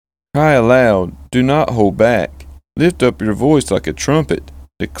Cry aloud, do not hold back. Lift up your voice like a trumpet.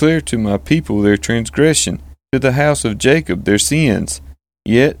 Declare to my people their transgression, to the house of Jacob their sins.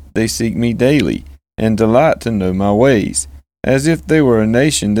 Yet they seek me daily, and delight to know my ways, as if they were a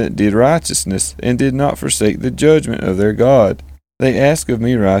nation that did righteousness, and did not forsake the judgment of their God. They ask of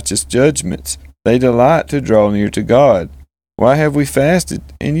me righteous judgments. They delight to draw near to God. Why have we fasted,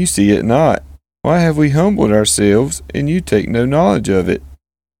 and you see it not? Why have we humbled ourselves, and you take no knowledge of it?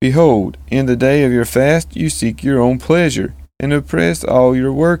 Behold, in the day of your fast you seek your own pleasure, and oppress all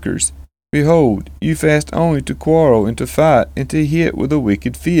your workers. Behold, you fast only to quarrel and to fight, and to hit with a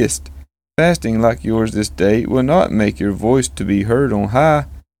wicked fist. Fasting like yours this day will not make your voice to be heard on high.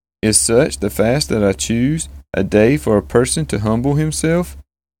 Is such the fast that I choose, a day for a person to humble himself?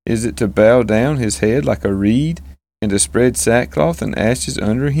 Is it to bow down his head like a reed, and to spread sackcloth and ashes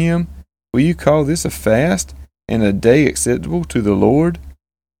under him? Will you call this a fast, and a day acceptable to the Lord?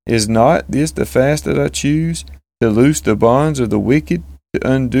 Is not this the fast that I choose, to loose the bonds of the wicked, to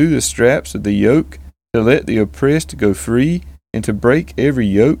undo the straps of the yoke, to let the oppressed go free, and to break every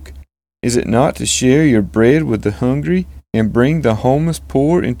yoke? Is it not to share your bread with the hungry, and bring the homeless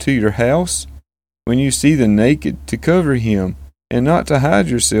poor into your house? When you see the naked, to cover him, and not to hide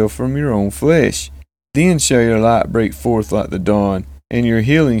yourself from your own flesh. Then shall your light break forth like the dawn, and your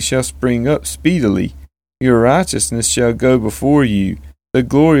healing shall spring up speedily. Your righteousness shall go before you. The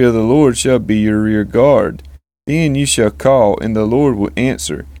glory of the Lord shall be your rear guard. Then you shall call, and the Lord will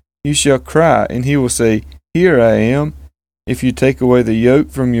answer. You shall cry, and he will say, Here I am. If you take away the yoke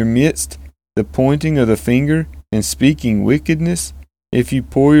from your midst, the pointing of the finger, and speaking wickedness, if you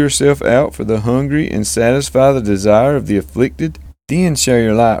pour yourself out for the hungry, and satisfy the desire of the afflicted, then shall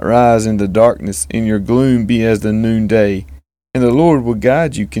your light rise in the darkness, and your gloom be as the noonday. And the Lord will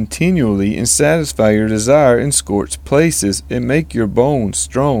guide you continually, and satisfy your desire in scorched places, and make your bones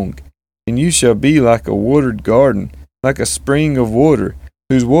strong. And you shall be like a watered garden, like a spring of water,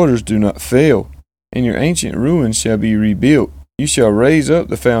 whose waters do not fail. And your ancient ruins shall be rebuilt. You shall raise up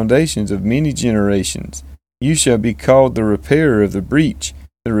the foundations of many generations. You shall be called the repairer of the breach,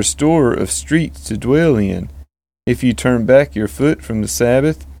 the restorer of streets to dwell in. If you turn back your foot from the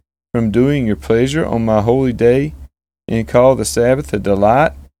Sabbath, from doing your pleasure on my holy day, and call the Sabbath a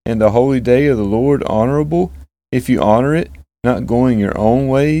delight, and the holy day of the Lord honorable, if you honor it, not going your own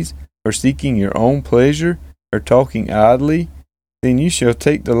ways, or seeking your own pleasure, or talking idly, then you shall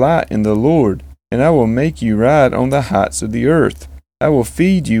take delight in the Lord, and I will make you ride on the heights of the earth. I will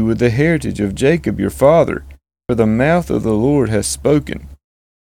feed you with the heritage of Jacob your father, for the mouth of the Lord has spoken.